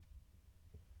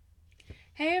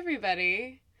Hey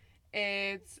everybody,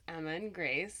 it's Emma and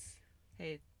Grace.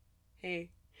 Hey. Hey.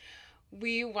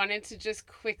 We wanted to just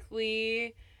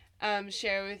quickly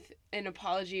share with an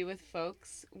apology with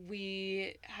folks.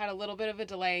 We had a little bit of a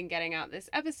delay in getting out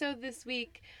this episode this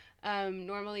week.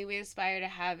 Normally we aspire to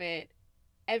have it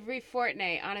every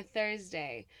fortnight on a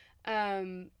Thursday.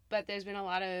 But there's been a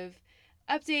lot of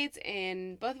updates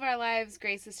in both of our lives.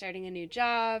 Grace is starting a new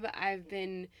job. I've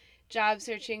been job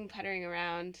searching, puttering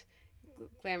around.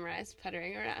 Glamorized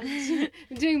puttering around.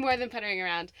 I'm doing more than puttering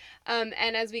around. And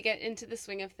as we get into the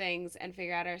swing of things and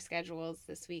figure out our schedules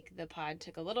this week, the pod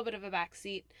took a little bit of a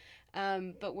backseat.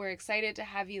 But we're excited to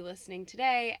have you listening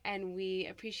today, and we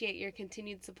appreciate your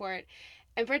continued support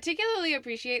and particularly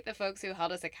appreciate the folks who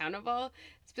held us accountable,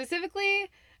 specifically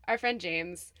our friend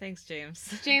James. Thanks,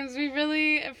 James. James, we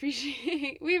really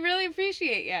appreciate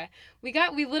you.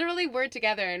 We literally were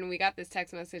together and we got this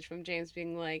text message from James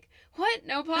being like, "What?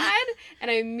 No pod?"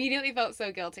 And I immediately felt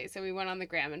so guilty. So we went on the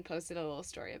gram and posted a little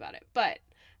story about it. But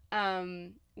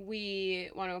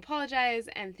we want to apologize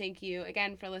and thank you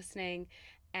again for listening,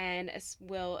 and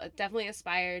we'll definitely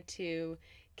aspire to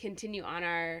continue on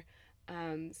our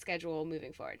schedule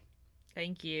moving forward.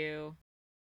 Thank you.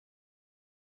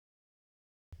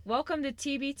 Welcome to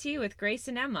TBT with Grace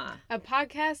and Emma, a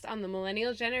podcast on the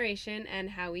millennial generation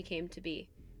and how we came to be.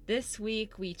 This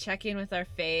week we check in with our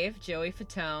fave, Joey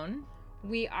Fatone.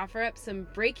 We offer up some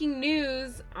breaking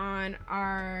news on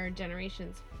our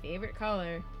generation's favorite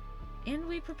color. And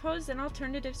we propose an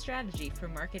alternative strategy for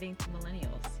marketing to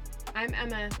millennials. I'm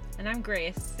Emma. And I'm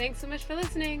Grace. Thanks so much for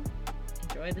listening.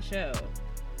 Enjoy the show.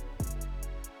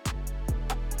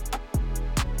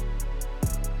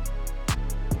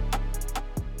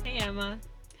 Hey, Emma.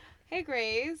 Hey,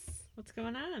 Grace. What's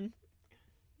going on?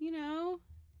 You know,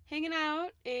 hanging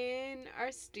out in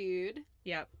our stude.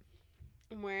 Yep.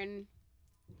 I'm wearing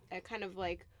a kind of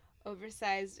like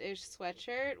oversized-ish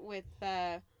sweatshirt with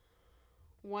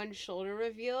one shoulder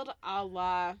revealed, a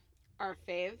la our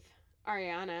fave,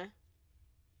 Ariana.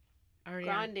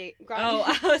 Grande. Oh,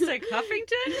 I was like,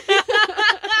 Huffington?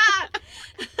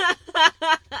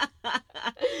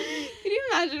 Can you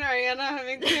imagine Ariana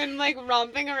Huffington like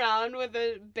romping around with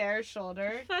a bare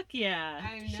shoulder? Fuck yeah.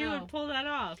 I know. She would pull that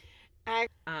off. I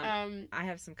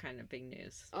have some kind of big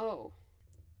news. Oh.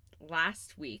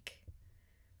 Last week,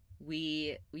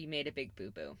 we made a big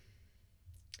boo-boo.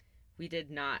 We did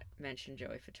not mention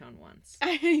Joey Fatone once.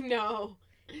 I know.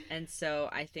 And so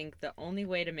I think the only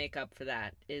way to make up for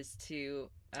that is to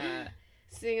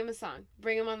sing him a song.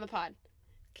 Bring him on the pod.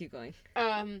 Keep going.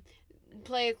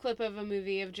 Play a clip of a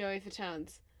movie of Joey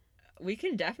Fatone's. We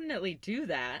can definitely do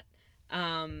that.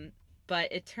 But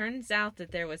it turns out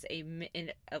that there was a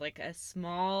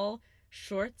small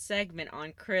short segment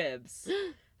on Cribs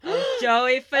of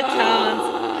Joey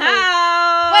Fatone's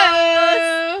house.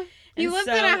 Whoa! He lives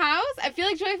in a house? I feel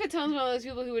like Joey Fatone's one of those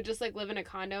people who would just like live in a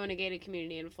condo in a gated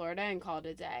community in Florida and call it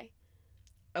a day.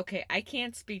 Okay, I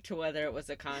can't speak to whether it was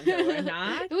a condo or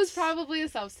not. It was probably a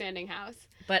self-standing house.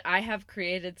 But I have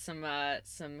created some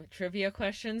trivia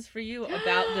questions for you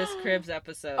about this Cribs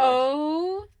episode.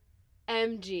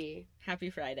 OMG. Happy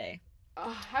Friday. Oh,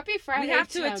 happy Friday. We have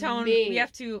to atone. Me. We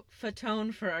have to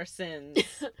fatone for our sins.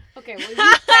 Okay, well, you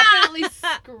definitely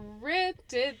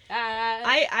scripted that.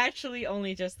 I actually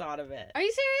only just thought of it. Are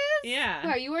you serious? Yeah.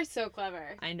 Wow, you are so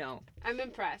clever. I know. I'm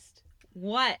impressed.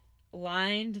 What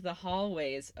lined the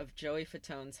hallways of Joey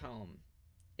Fatone's home?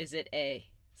 Is it A,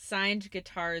 signed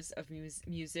guitars of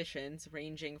musicians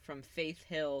ranging from Faith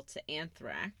Hill to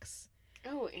Anthrax?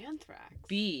 Oh, Anthrax.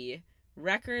 B,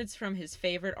 records from his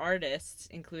favorite artists,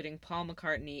 including Paul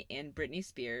McCartney and Britney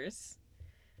Spears?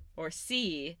 Or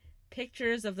C,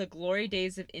 pictures of the glory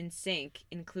days of NSYNC,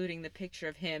 including the picture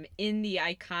of him in the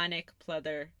iconic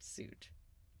pleather suit?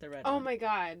 The red one. Oh my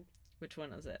god. Which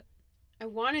one is it? I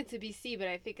want it to be C, but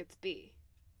I think it's B.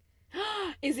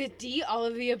 Is it D, all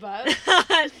of the above?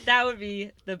 That would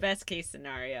be the best case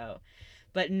scenario.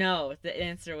 But no, the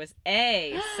answer was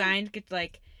A, signed,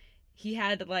 he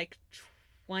had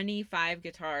 25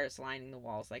 guitars lining the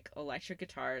walls, electric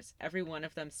guitars, every one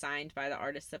of them signed by the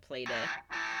artist that played it.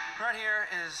 Right here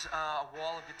is a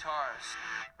wall of guitars.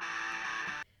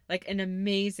 An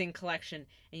amazing collection.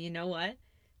 And you know what?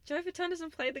 Joey Fatone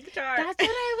doesn't play the guitar. That's what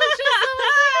I was just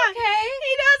okay.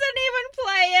 He doesn't even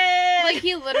play it. Like,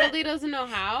 he literally doesn't know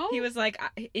how? He was like,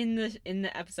 in the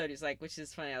episode, he's like, which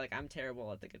is funny, like, I'm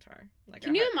terrible at the guitar. Like,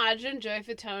 Can you imagine Joey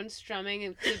Fatone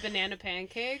strumming the banana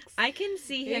pancakes? I can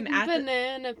see him Big at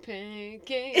banana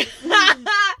pancakes.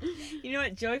 You know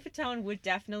what? Joey Fatone would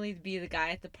definitely be the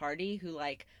guy at the party who,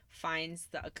 like, finds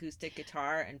the acoustic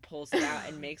guitar and pulls it out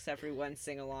and makes everyone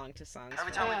sing along to songs.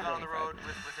 Every time we've gone on the road with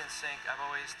NSYNC, I've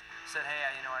always said, hey,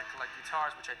 I collect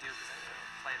guitars, which I do because I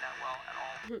don't play that well at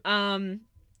all.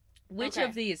 Which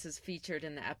of these is featured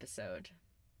in the episode?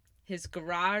 His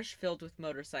garage filled with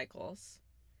motorcycles,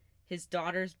 his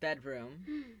daughter's bedroom,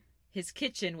 his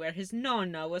kitchen where his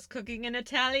nonna was cooking an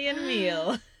Italian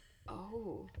meal.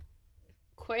 Oh.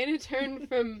 Quite a turn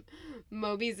from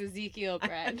Moby's Ezekiel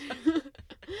bread.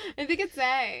 I think it's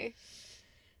A.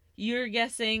 You're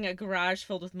guessing a garage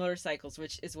filled with motorcycles,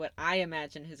 which is what I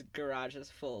imagine his garage is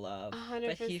full of. 100%.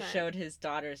 But he showed his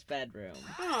daughter's bedroom.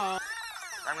 Oh.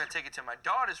 I'm going to take it to my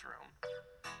daughter's room.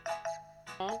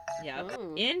 Yep.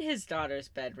 Oh. In his daughter's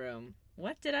bedroom,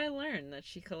 what did I learn that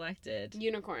she collected?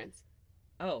 Unicorns.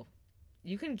 Oh,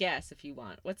 you can guess if you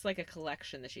want. What's like a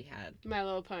collection that she had? My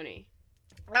Little Pony.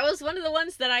 That was one of the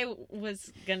ones that I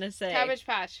was gonna say. Cabbage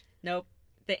Patch. Nope.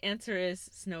 The answer is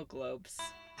snow globes.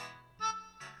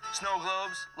 Snow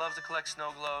globes. Love to collect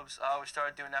snow globes. We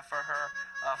started doing that for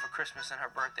her for Christmas and her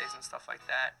birthdays and stuff like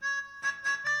that.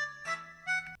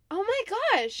 Oh my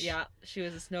gosh. Yeah, she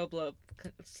was a snow globe.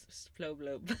 Snow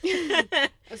globe.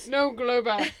 A snow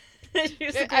glober. She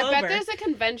was a I bet glober. there's a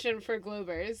convention for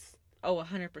globers. Oh,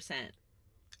 100%.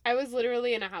 I was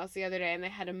literally in a house the other day and they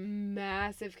had a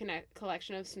massive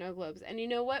collection of snow globes. And you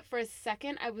know what? For a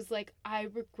second, I was like, I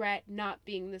regret not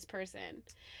being this person.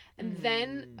 And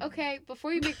then, okay,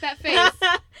 before you make that face,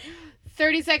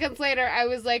 30 seconds later, I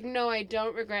was like, no, I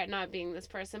don't regret not being this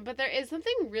person. But there is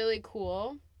something really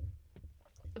cool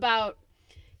about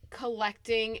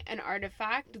collecting an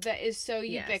artifact that is so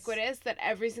ubiquitous that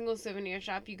every single souvenir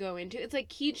shop you go into, it's like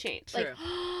keychains. True. Like,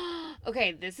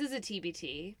 okay, this is a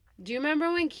TBT. Do you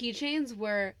remember when keychains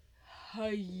were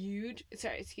huge?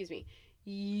 Sorry, excuse me.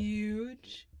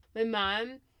 Huge. My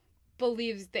mom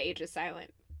believes the H is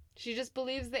silent. She just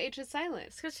believes the H is silent.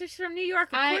 It's because she's from New York.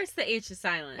 Of course the H is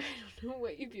silent. I don't know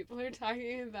what you people are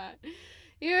talking about.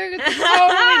 You're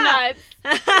totally nuts.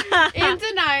 In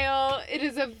denial. It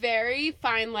is a very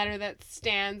fine letter that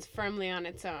stands firmly on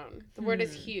its own. The word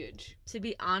is huge. To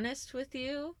be honest with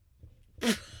you,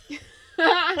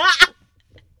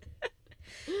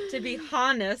 to be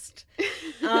honest,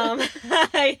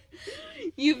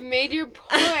 you've made your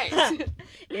point.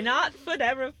 You're not foot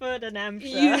ever foot an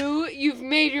emperor. You've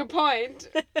made your point.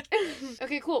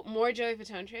 Okay, cool. More Joey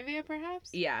Fatone trivia, perhaps?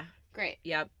 Yeah. Great.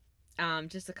 Yep.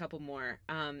 Just a couple more.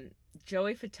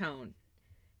 Joey Fatone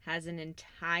has an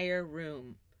entire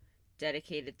room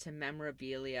dedicated to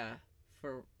memorabilia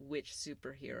for which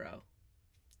superhero?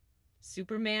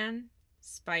 Superman,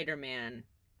 Spider-Man,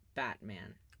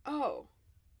 Batman. Oh.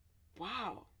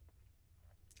 Wow.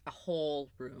 A whole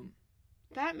room.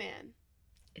 Batman.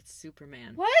 It's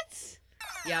Superman. What?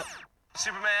 Yep.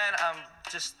 Superman, I'm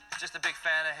just a big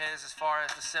fan of his as far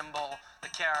as the symbol, the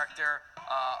character.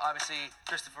 Obviously,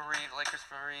 Christopher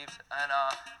Reeves, and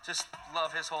just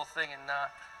love his whole thing. And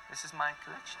this is my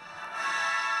collection.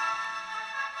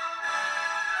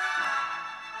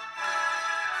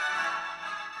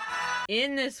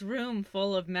 In this room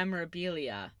full of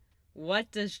memorabilia,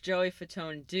 what does Joey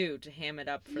Fatone do to ham it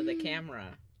up for the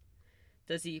camera?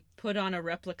 Does he put on a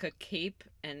replica cape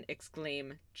and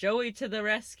exclaim, "Joey to the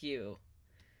rescue"?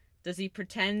 Does he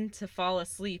pretend to fall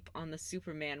asleep on the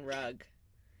Superman rug?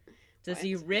 Does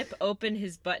he rip open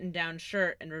his button-down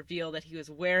shirt and reveal that he was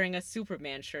wearing a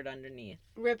Superman shirt underneath?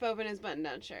 Rip open his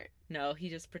button-down shirt. No, he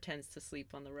just pretends to sleep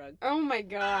on the rug. Oh my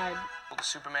god. The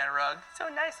Superman rug. So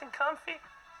nice and comfy.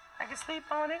 I can sleep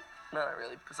on it. No, not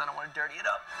really, because I don't want to dirty it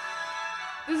up.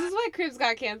 This is why Cribs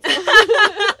got canceled.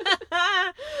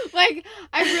 Like,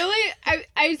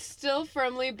 I still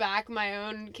firmly back my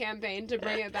own campaign to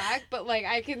bring it back, but, like,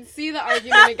 I can see the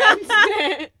argument against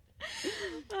it.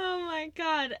 Oh my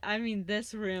god. I mean,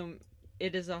 this room,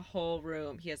 it is a whole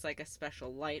room. He has, like, a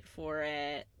special light for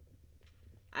it.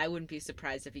 I wouldn't be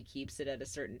surprised if he keeps it at a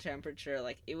certain temperature.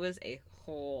 Like, it was a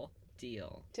whole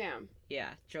deal. Damn.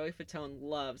 Yeah, Joey Fatone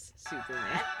loves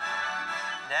Superman.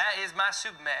 That is my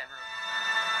Superman room.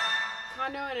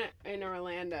 Condo in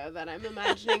Orlando that I'm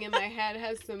imagining in my head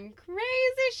has some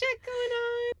crazy shit going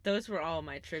on. Those were all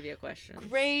my trivia questions.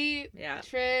 Great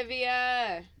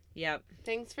trivia. Yep.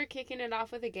 Thanks for kicking it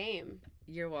off with a game.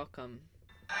 You're welcome.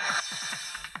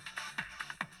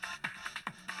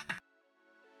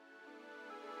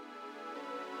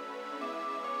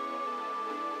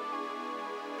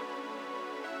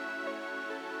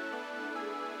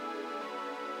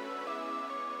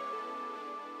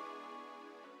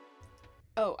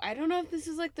 Oh, I don't know if this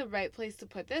is like the right place to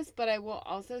put this, but I will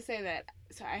also say that,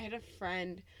 so I had a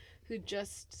friend who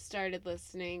just started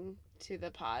listening to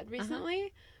the pod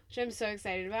recently, which I'm so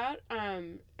excited about.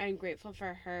 I'm grateful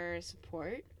for her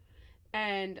support.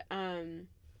 And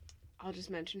I'll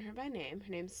just mention her by name. Her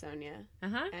name's Sonia.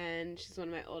 And she's one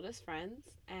of my oldest friends.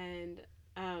 And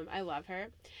I love her.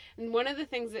 And one of the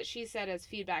things that she said as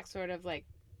feedback, sort of like,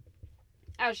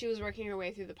 as she was working her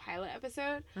way through the pilot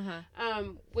episode,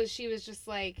 was she was just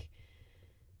like,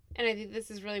 and I think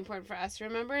this is really important for us to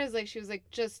remember, is like, she was like,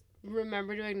 just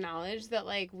remember to acknowledge that,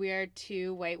 like, we are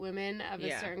two white women of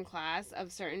a certain class,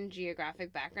 of certain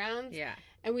geographic backgrounds. Yeah.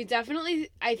 And we definitely,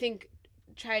 I think,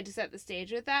 tried to set the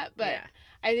stage with that, but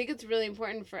I think it's really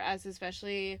important for us,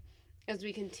 especially as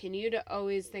we continue, to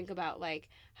always think about, like,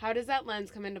 how does that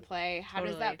lens come into play? How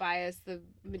does that bias the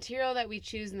material that we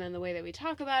choose, and then the way that we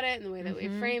talk about it, and the way that we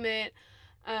frame it?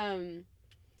 And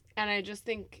I just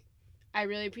think I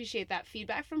really appreciate that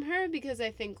feedback from her, because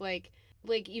I think, like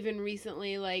even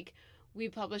recently, like, we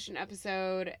published an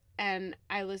episode and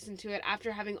I listened to it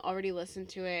after having already listened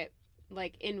to it,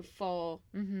 like, in full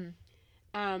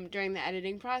during the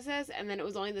editing process, and then it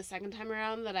was only the second time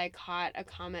around that I caught a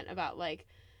comment about, like,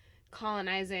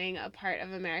 colonizing a part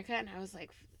of America, and I was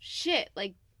like, shit,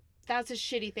 like, that's a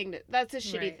shitty thing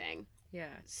thing. Yeah.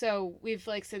 So we've,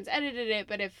 like, since edited it,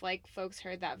 but if, like, folks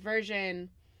heard that version,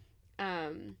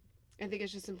 I think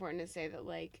it's just important to say that,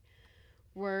 like,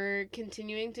 we're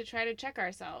continuing to try to check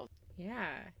ourselves.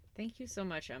 Yeah. Thank you so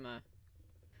much, Emma.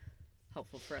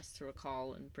 Helpful for us to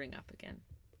recall and bring up again.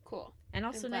 Cool. And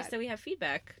also nice that we have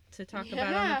feedback to talk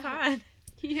about on the pod.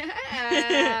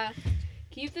 Yeah.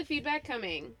 Keep the feedback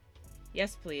coming.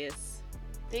 Yes, please.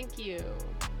 Thank you.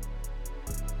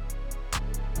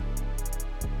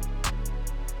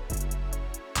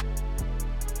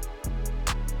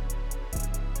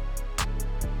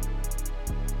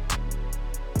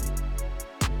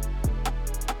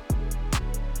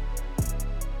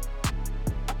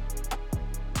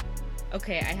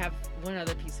 Okay, I have one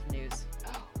other piece of news.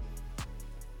 Oh.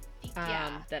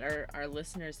 Yeah. That our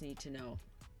listeners need to know.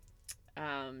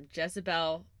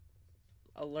 Jezebel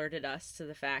alerted us to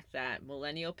the fact that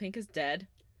Millennial Pink is dead.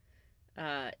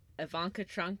 Ivanka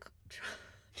Trump...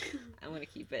 I'm going to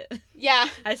keep it. Yeah.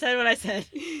 I said what I said.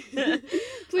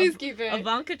 Please keep it.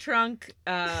 Ivanka Trump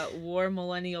wore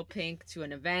Millennial Pink to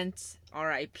an event.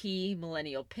 R.I.P.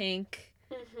 Millennial Pink.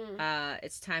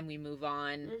 It's time we move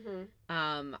on.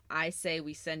 I say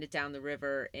we send it down the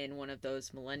river in one of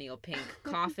those Millennial Pink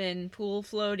coffin pool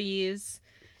floaties.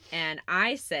 And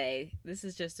I say, this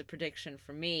is just a prediction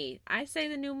from me, I say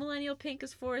the new Millennial Pink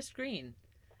is forest green.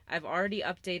 I've already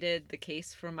updated the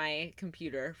case for my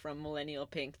computer from Millennial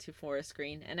Pink to forest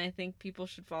green, and I think people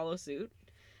should follow suit.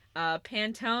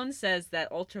 Pantone says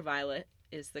that ultraviolet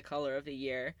is the color of the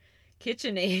year.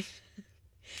 KitchenAid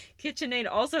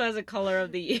also has a color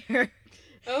of the year.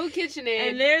 Oh, KitchenAid.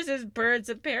 And theirs is Birds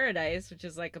of Paradise, which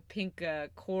is like a pink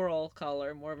coral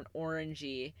color, more of an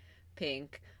orangey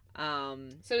pink.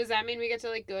 So does that mean we get to,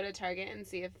 like, go to Target and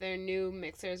see if their new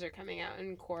mixers are coming out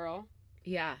in coral?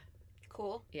 Yeah.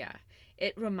 Cool. Yeah.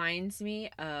 It reminds me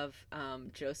of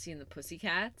Josie and the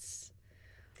Pussycats.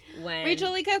 When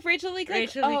Rachel Lee Cook.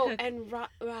 Cook. And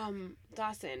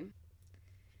Dawson.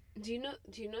 Do you know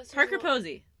Parker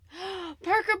Posey.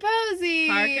 Parker Posey.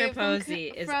 Parker Posey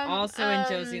is also in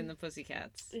Josie and the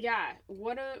Pussycats. Yeah.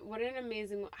 What an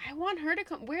amazing... I want her to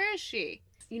come. Where is she?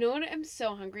 You know what I'm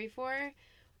so hungry for?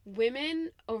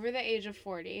 Women over the age of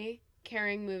 40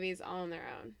 carrying movies all on their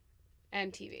own.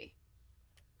 And TV.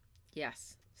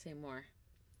 Yes. Say more.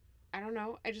 I don't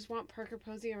know. I just want Parker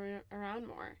Posey around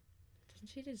more. Doesn't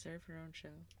she deserve her own show?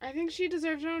 I think she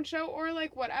deserves her own show, or,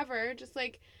 like, whatever. Just,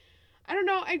 like, I don't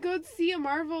know. I'd go see a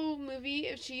Marvel movie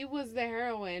if she was the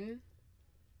heroine.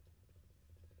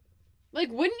 Like,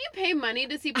 wouldn't you pay money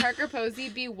to see Parker Posey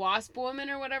be Wasp Woman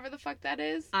or whatever the fuck that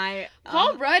is?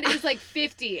 Paul Rudd is, like,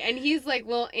 50, and he's, like,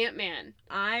 little Ant-Man.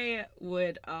 I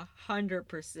would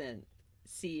 100%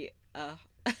 see a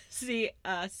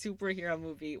superhero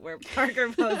movie where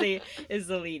Parker Posey is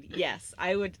the lead. Yes,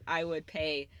 I would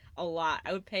pay a lot.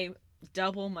 I would pay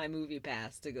double my movie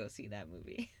pass to go see that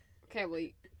movie. Okay, well,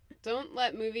 don't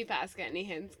let Movie Pass get any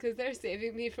hints, because they're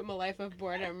saving me from a life of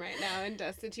boredom right now and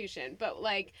destitution. But,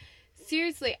 like,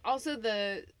 seriously, also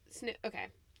okay,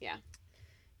 yeah.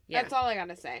 That's all I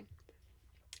gotta say.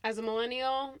 As a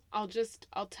millennial, I'll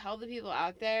tell the people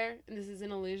out there, and this is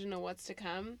an illusion of what's to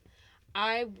come,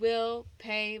 I will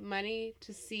pay money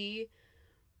to see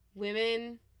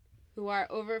women who are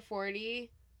over 40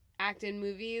 act in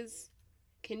movies.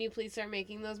 Can you please start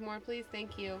making those more, please?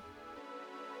 Thank you.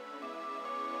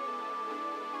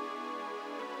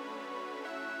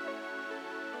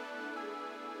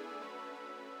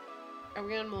 Are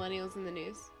we on millennials in the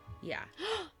news? Yeah.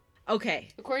 Okay.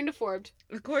 According to Forbes.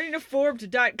 According to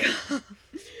Forbes.com.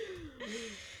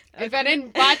 If I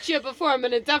didn't botch you before, I'm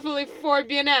gonna definitely Forb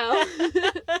you now.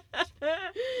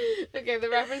 Okay, the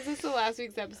reference is to last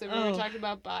week's episode where we talked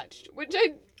about botched, which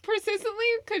I persistently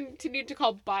continued to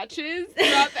call botches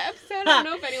throughout the episode. I don't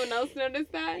know if anyone else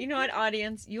noticed that. You know what,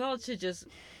 audience? You all should just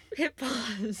hit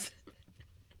pause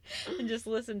and just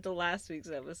listen to last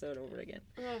week's episode over again.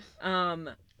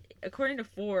 According to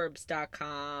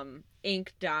Forbes.com,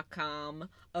 Inc.com,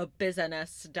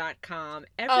 Business.com,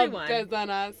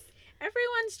 everyone's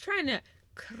trying to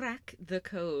crack the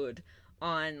code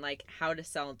on like how to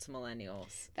sell to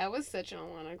millennials. That was such an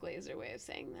Alana Glazer way of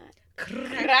saying that.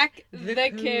 Crack the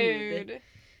code.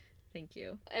 Thank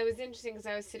you. It was interesting because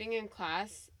I was sitting in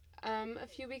class a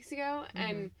few weeks ago,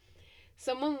 and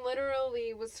someone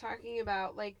literally was talking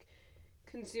about like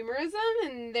consumerism,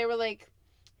 and they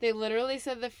literally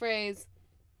said the phrase,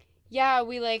 yeah,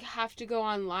 we like have to go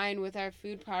online with our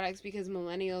food products because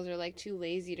millennials are like too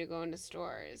lazy to go into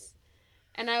stores.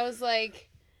 And I was like,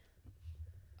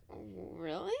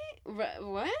 really?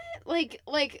 What? Like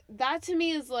that to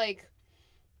me is like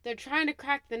they're trying to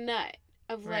crack the nut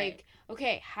of like,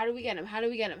 okay, how do we get them? How do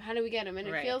we get them? How do we get them? And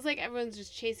it feels like everyone's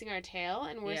just chasing our tail,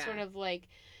 and we're sort of like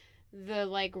the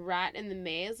like rat in the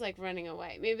maze, like running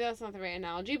away. Maybe that's not the right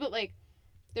analogy, but like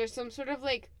there's some sort of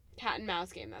like cat and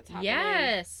mouse game that's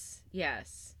happening.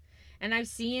 Yes. And I've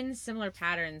seen similar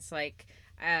patterns like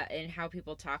in how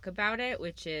people talk about it,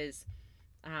 which is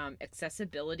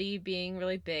accessibility being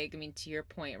really big. I mean, to your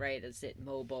point, right? Is it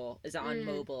mobile? Is it on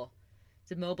mobile?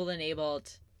 Is it mobile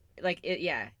enabled? Like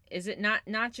is it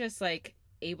not just like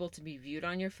able to be viewed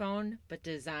on your phone, but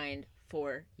designed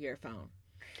for your phone?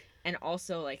 And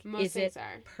also like, is it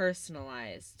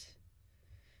personalized?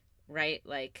 Right?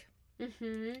 Like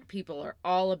people are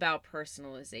all about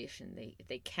personalization.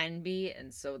 They can be,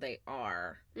 and so they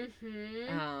are.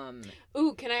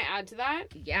 Ooh, can I add to that?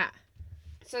 Yeah.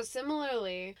 So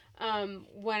similarly,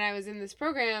 when I was in this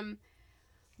program,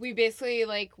 we basically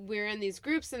like we're in these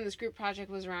groups, and this group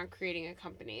project was around creating a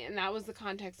company, and that was the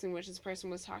context in which this person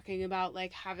was talking about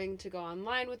like having to go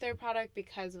online with their product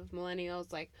because of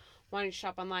millennials like wanting to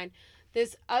shop online.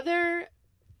 This other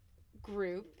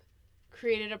group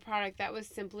created a product that was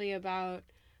simply about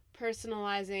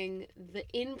personalizing the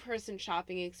in-person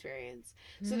shopping experience.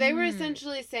 So they were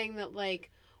essentially saying that like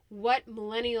what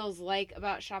millennials like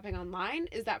about shopping online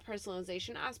is that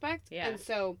personalization aspect. Yeah. And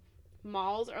so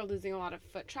malls are losing a lot of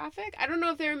foot traffic. I don't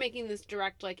know if they were making this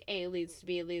direct like A leads to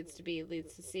B leads to B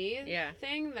leads to C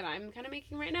thing that I'm kind of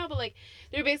making right now, but like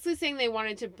they're basically saying they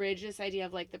wanted to bridge this idea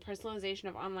of like the personalization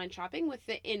of online shopping with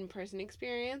the in-person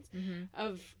experience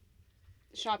of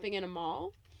shopping in a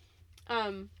mall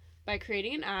by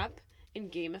creating an app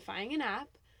and gamifying an app,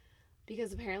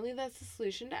 because apparently that's the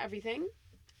solution to everything.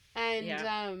 And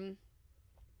I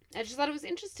just thought it was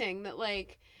interesting that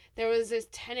like there was this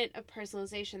tenet of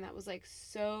personalization that was like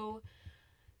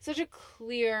such a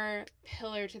clear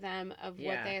pillar to them of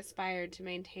what they aspired to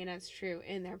maintain as true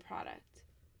in their product.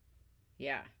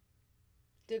 Yeah.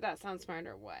 Did that sound smart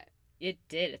or what? It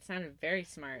did. It sounded very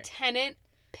smart. Tenet,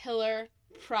 pillar,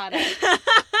 product.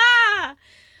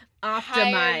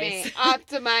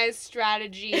 Optimize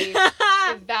strategy.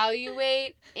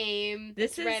 Evaluate, aim.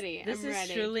 This is ready. This is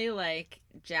ready. Truly like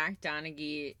Jack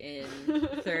Donaghy in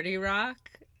 30 Rock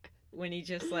when he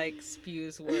just like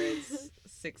spews words,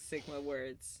 Six Sigma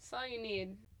words. That's all you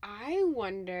need. I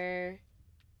wonder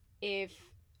if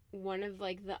one of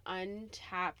like the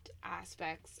untapped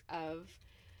aspects of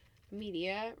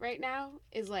media right now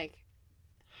is like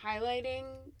highlighting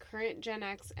current Gen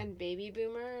X and baby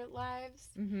boomer lives,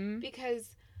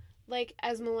 because like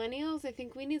as millennials I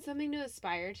think we need something to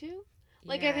aspire to.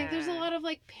 Like I think there's a lot of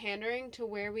like pandering to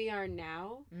where we are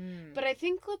now, but I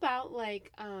think about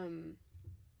like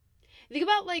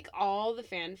all the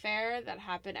fanfare that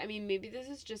happened. I mean, maybe this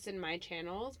is just in my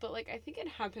channels, but like I think it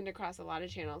happened across a lot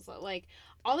of channels. Like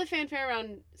all the fanfare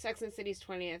around Sex and the City's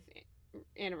 20th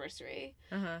anniversary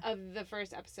of the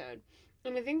first episode.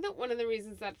 And I think that one of the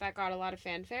reasons that got a lot of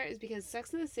fanfare is because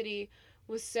Sex and the City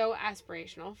was so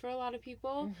aspirational for a lot of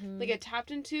people. Like it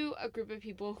tapped into a group of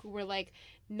people who were like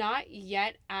not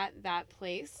yet at that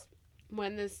place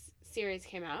when this series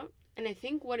came out. And I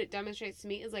think what it demonstrates to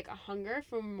me is like a hunger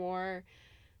for more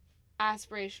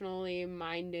aspirationally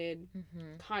minded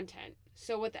content.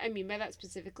 So what I mean by that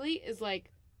specifically is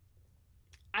like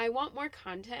I want more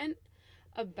content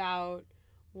about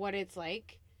what it's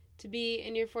like to be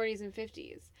in your 40s and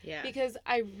 50s. Yeah. Because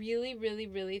I really, really,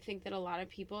 really think that a lot of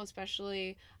people,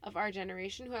 especially of our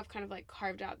generation, who have kind of like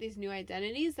carved out these new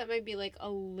identities that might be like a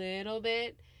little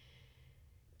bit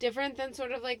different than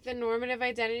sort of like the normative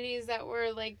identities that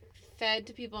were like fed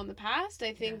to people in the past.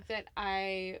 I think that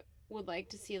I would like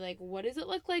to see like what does it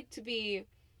look like to be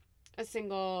a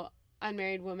single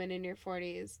unmarried woman in your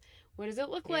 40s? What does it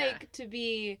look like to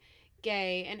be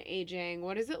gay and aging?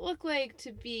 What does it look like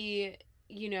to be,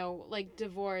 you know, like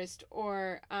divorced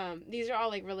or these are all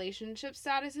like relationship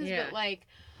statuses, but like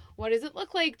what does it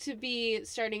look like to be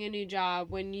starting a new job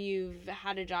when you've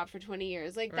had a job for 20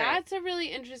 years? Like that's a really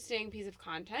interesting piece of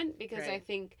content because I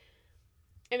think,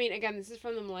 I mean, again, this is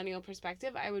from the millennial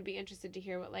perspective. I would be interested to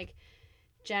hear what like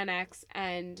Gen X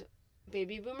and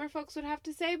baby boomer folks would have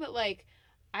to say, but like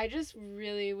I just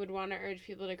really would want to urge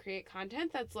people to create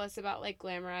content that's less about like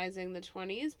glamorizing the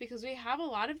 20s because we have a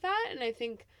lot of that and I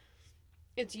think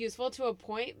it's useful to a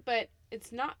point, but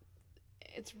it's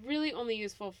really only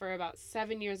useful for about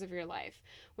 7 years of your life.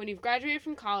 When you've graduated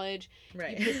from college,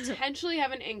 you potentially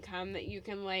have an income that you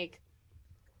can like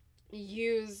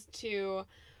use to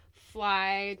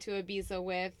fly to Ibiza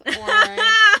with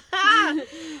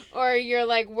or you're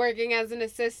like working as an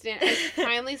assistant. I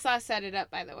finally saw Set It Up,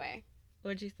 by the way.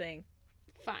 What'd you think?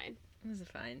 Fine. It was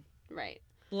fine. Right.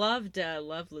 Loved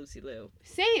Lucy Liu.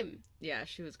 Same. Yeah,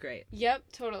 she was great. Yep,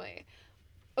 totally.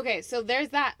 Okay, so there's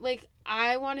that. Like,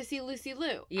 I want to see Lucy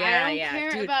Liu. Yeah, I don't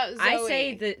care Dude, about Zoe. I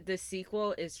say the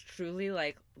sequel is truly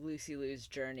like Lucy Liu's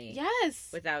journey. Yes.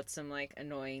 Without some like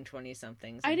annoying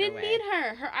 20-somethings. I didn't need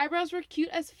her. Her eyebrows were cute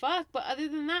as fuck, but other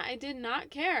than that, I did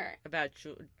not care. About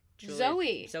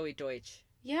Zoe Deutsch.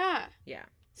 Yeah. Yeah.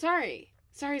 Sorry,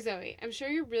 Zoe. I'm sure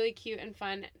you're really cute and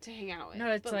fun to hang out with.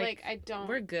 No, it's but like I don't.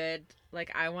 We're good. Like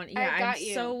I'm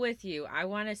so with you. I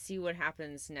want to see what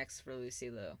happens next for Lucy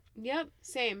Liu. Yep,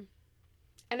 same.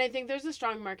 And I think there's a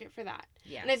strong market for that.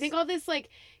 Yes. And I think all this like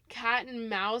cat and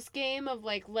mouse game of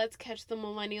like let's catch the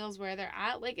millennials where they're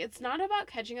at. Like it's not about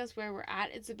catching us where we're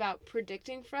at. It's about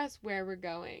predicting for us where we're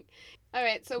going. All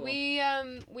right, so cool. We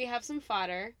have some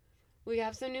fodder. We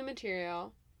have some new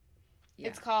material. Yeah.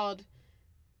 It's called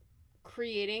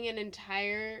creating an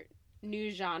entire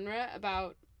new genre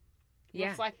about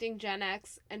reflecting Gen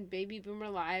X and baby boomer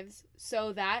lives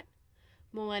so that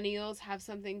millennials have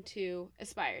something to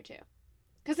aspire to.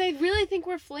 Because I really think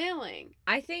we're flailing.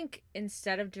 I think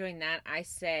instead of doing that, I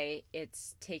say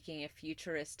it's taking a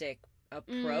futuristic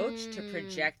approach to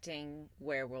projecting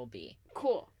where we'll be.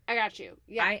 Cool. I got you.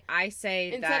 Yeah. I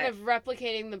say instead of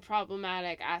replicating the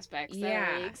problematic aspects that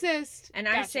already exist. And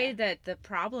I say that the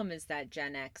problem is that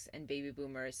Gen X and baby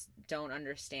boomers don't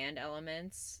understand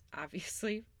elements,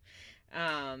 obviously,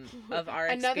 of our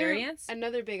experience.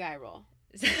 Another big eye roll.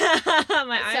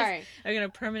 My eyes are going to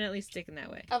permanently stick in that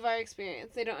way. Of our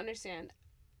experience. They don't understand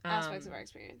aspects of our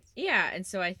experience. Yeah, and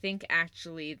so I think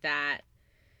actually that,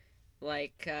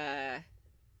 like, I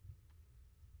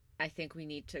think we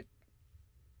need to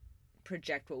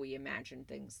project what we imagine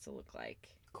things to look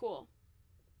like. Cool.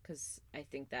 Because I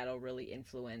think that'll really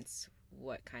influence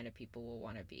what kind of people we'll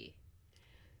want to be.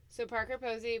 So Parker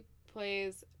Posey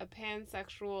plays a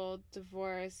pansexual,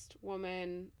 divorced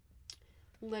woman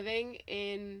living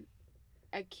in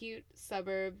a cute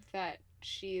suburb that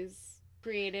she's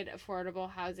created affordable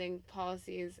housing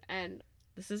policies and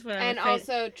this is what I'm afraid...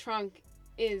 also Trunk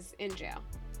is in jail.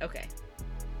 Okay.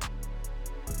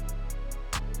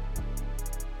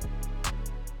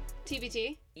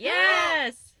 TBT?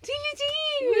 Yes! TBT!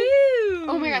 Woo!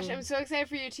 Oh my gosh, I'm so excited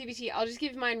for your TBT. I'll just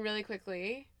give mine really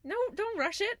quickly. No, don't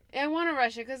rush it. I want to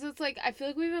rush it because it's like, I feel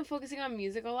like we've been focusing on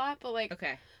music a lot, but like,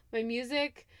 okay. My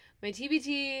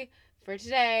TBT for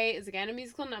today is again a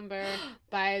musical number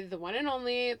by the one and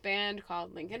only band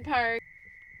called Linkin Park.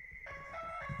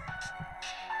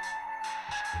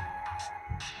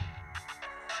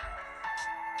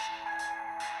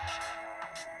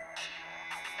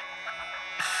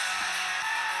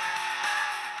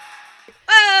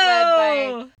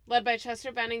 Led by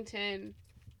Chester Bennington.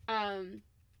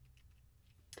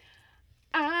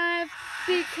 I've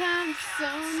become so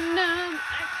numb,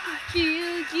 I can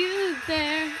feel you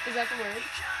there. Is that the word?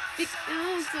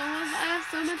 Become so alive,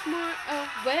 so much more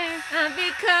aware. I'm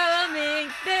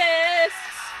becoming this.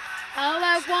 All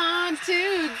I want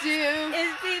to do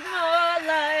is be more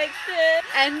like this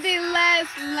and be less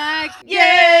like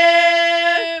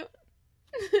you.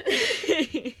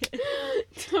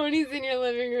 Tony's in your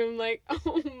living room like,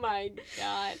 oh my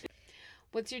god.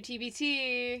 What's your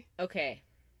TBT? Okay.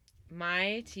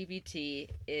 My TBT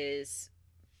is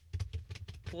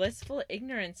blissful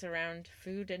ignorance around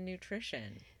food and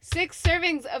nutrition. 6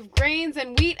 servings of grains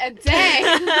and wheat a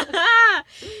day.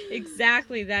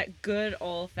 Exactly, that good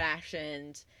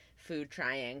old-fashioned food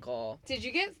triangle. Did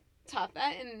you get taught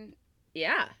that in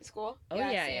school? Oh,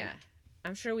 yeah.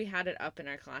 I'm sure we had it up in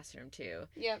our classroom too.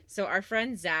 Yep. So our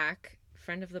friend Zach,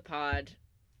 friend of the pod,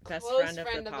 best Close friend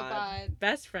of the pod,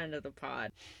 best friend of the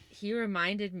pod, he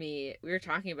reminded me, we were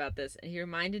talking about this, and he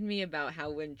reminded me about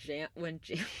how when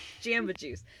Jamba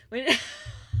Juice, when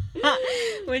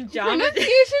Jamba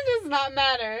Pronunciation does not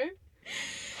matter.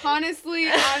 Honestly,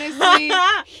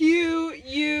 Hugh,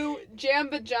 you,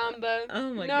 Jamba.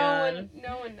 Oh my god.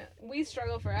 No one, we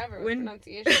struggle forever with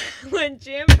pronunciation. When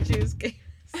Jamba Juice came,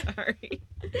 sorry.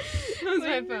 That was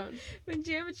my phone. When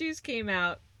Jamba Juice came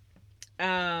out,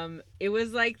 it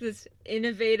was like this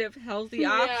innovative, healthy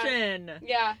option.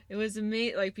 Yeah. It was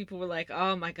amazing. Like, people were like,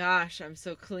 oh my gosh, I'm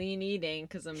so clean eating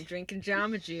because I'm drinking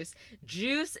Jamba Juice.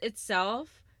 Juice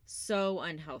itself, so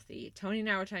unhealthy. Tony and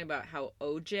I were talking about how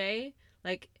OJ,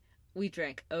 like, we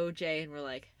drank OJ and we're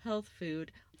like, health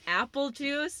food. Apple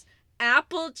juice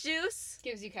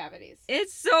Gives you cavities.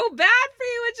 it's so bad for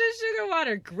you. It's just sugar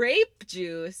water. Grape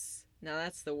juice, now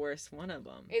that's the worst one of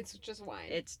them. It's just wine.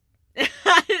 It's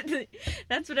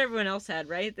that's what everyone else had,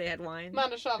 right? They had wine.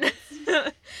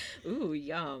 Monoshovels. Ooh,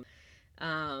 yum.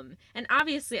 And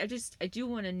obviously, I do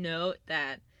want to note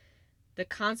that the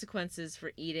consequences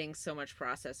for eating so much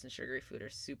processed and sugary food are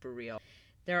super real.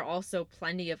 There are also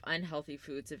plenty of unhealthy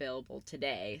foods available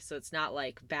today, so it's not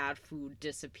like bad food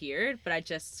disappeared, but I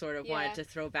just sort of wanted to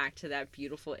throw back to that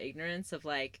beautiful ignorance of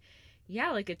like,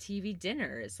 yeah, like a TV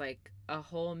dinner is like a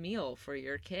whole meal for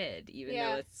your kid, even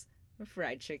though it's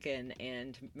fried chicken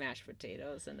and mashed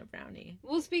potatoes and a brownie.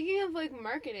 Well, speaking of like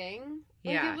marketing,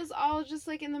 like it was all just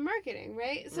like in the marketing,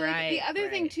 right? So like, the other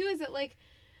thing too is that like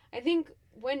I think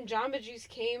when Jamba Juice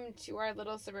came to our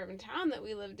little suburban town that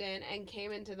we lived in and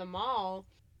came into the mall,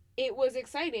 it was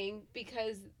exciting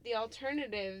because the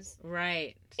alternatives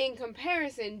in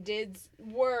comparison did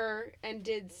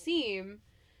seem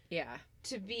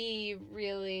to be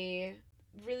really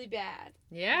bad.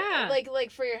 Yeah.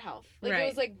 Like for your health. Like it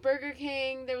was like Burger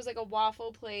King, there was like a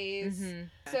waffle place.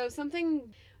 Mm-hmm. So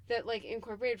something that like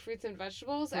incorporated fruits and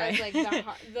vegetables as like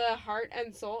the heart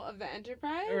and soul of the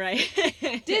enterprise.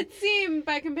 Did seem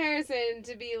by comparison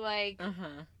to be like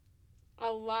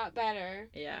a lot better.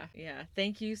 Yeah.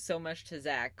 Thank you so much to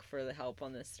Zach for the help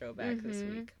on this throwback this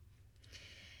week.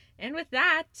 And with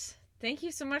that, thank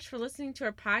you so much for listening to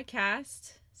our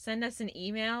podcast. Send us an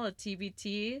email at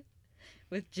tbt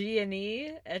with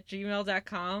gne@gmail.com.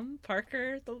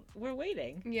 Parker, we're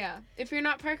waiting. Yeah. If you're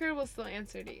not Parker, we'll still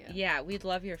answer to you. Yeah, we'd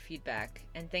love your feedback.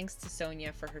 And thanks to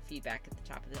Sonia for her feedback at the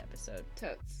top of the episode.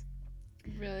 Totes.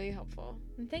 Really helpful.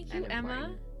 And thank you,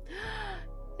 Emma.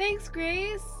 Thanks,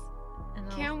 Grace.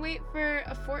 Can't wait for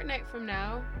a fortnight from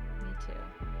now. Me too.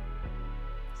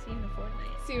 See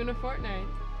you in a fortnight.